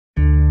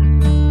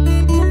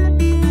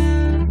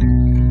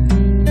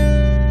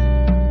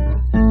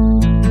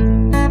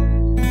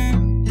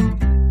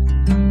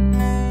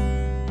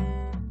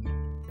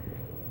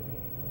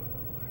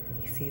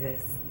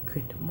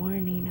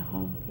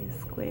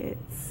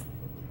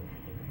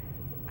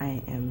I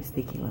am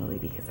speaking lowly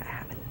because I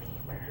have a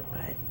neighbor,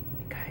 but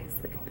guys,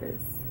 look at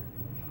this.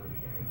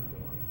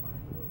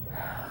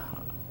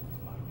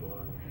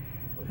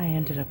 I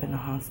ended up in the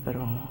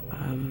hospital.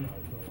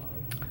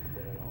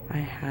 I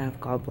have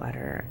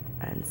gallbladder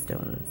and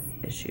stones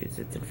issues.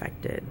 It's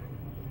infected.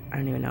 I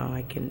don't even know.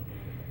 I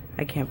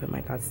can't put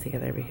my thoughts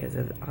together because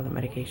of all the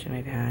medication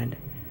I've had.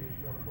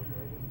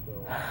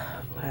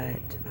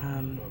 But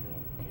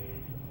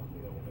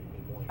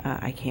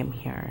I came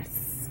here.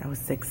 I was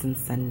sick since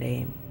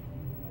Sunday,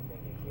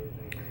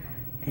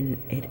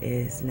 and it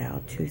is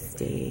now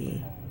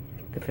Tuesday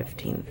the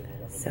 15th,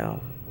 so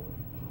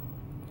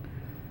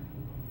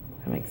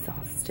I'm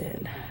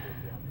exhausted.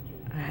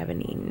 I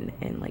haven't eaten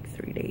in like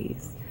 3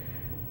 days,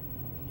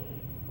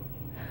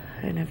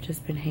 and I've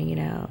just been hanging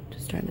out,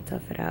 just trying to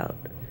tough it out,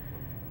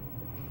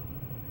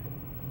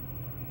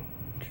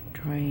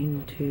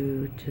 trying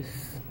to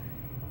just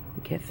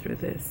get through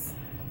this.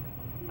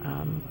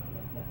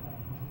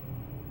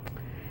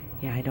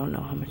 Yeah, I don't know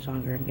how much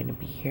longer I'm gonna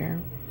be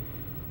here,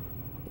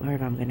 or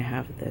if I'm gonna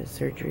have the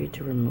surgery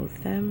to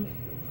remove them.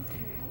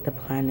 The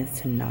plan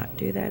is to not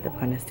do that. The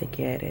plan is to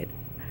get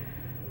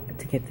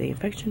the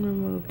infection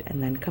removed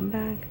and then come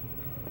back.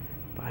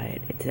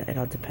 But it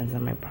all depends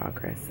on my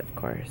progress, of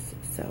course.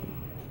 So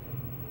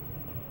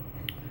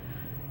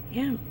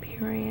yeah,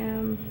 here I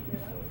am.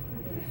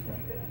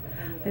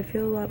 I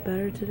feel a lot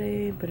better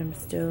today, but I'm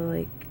still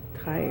like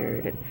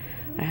tired, and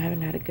I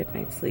haven't had a good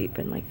night's sleep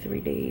in like 3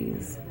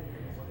 days.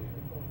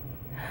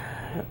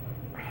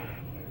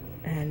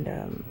 And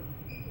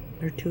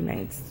or 2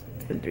 nights.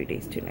 It's been 3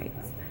 days, 2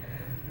 nights.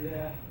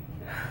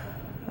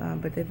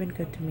 But they've been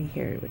good to me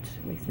here, which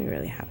makes me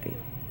really happy.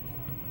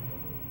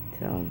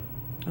 So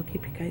I'll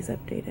keep you guys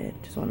updated.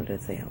 Just wanted to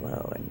say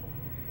hello. And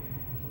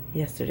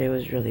yesterday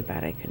was really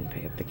bad. I couldn't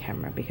pick up the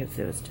camera because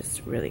it was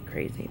just really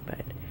crazy.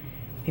 But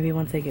maybe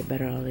once I get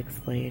better, I'll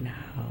explain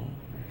how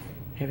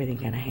everything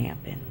kind of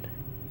happened.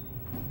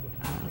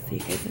 I'll see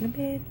you guys in a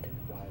bit.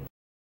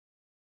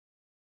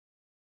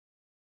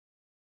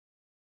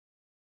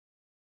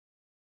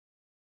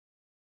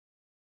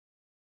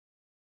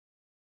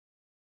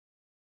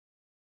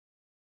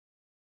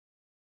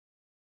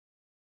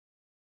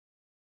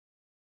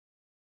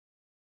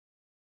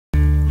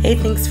 Hey,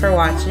 thanks for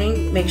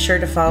watching. Make sure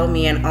to follow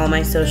me on all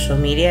my social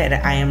media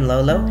at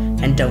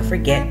EyeAmLolo, and don't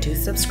forget to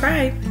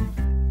subscribe.